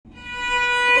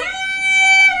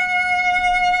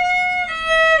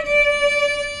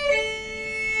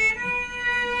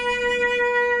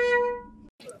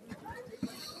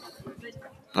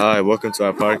Hi, welcome to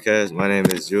our podcast. My name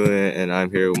is Julian, and I'm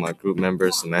here with my group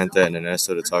members Samantha and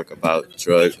Ernesto to talk about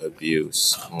drug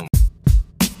abuse.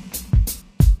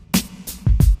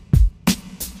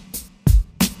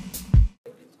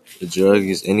 A drug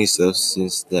is any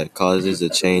substance that causes a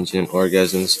change in an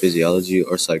organism's physiology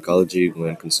or psychology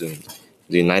when consumed.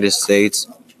 In the United States,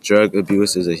 drug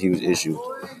abuse is a huge issue.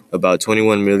 About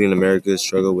 21 million Americans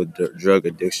struggle with drug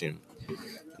addiction.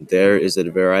 There is a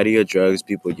variety of drugs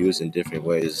people use in different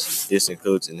ways. This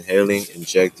includes inhaling,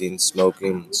 injecting,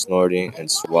 smoking, snorting,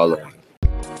 and swallowing.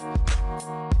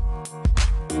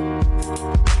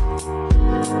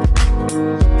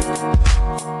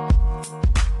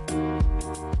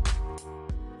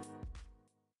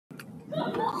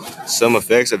 Some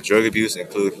effects of drug abuse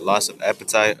include loss of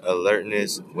appetite,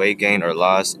 alertness, weight gain or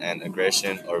loss, and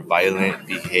aggression or violent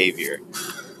behavior.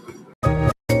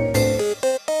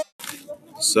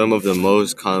 Some of the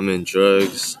most common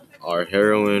drugs are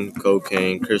heroin,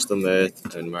 cocaine, crystal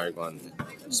meth, and marijuana.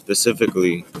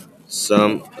 Specifically,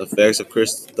 some effects of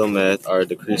crystal meth are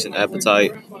decrease in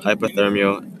appetite,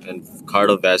 hypothermia, and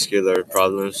cardiovascular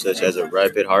problems such as a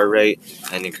rapid heart rate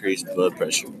and increased blood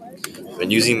pressure.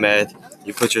 When using meth,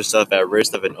 you put yourself at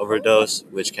risk of an overdose,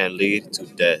 which can lead to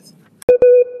death.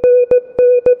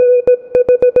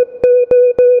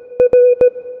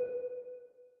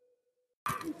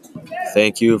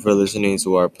 Thank you for listening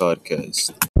to our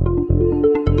podcast.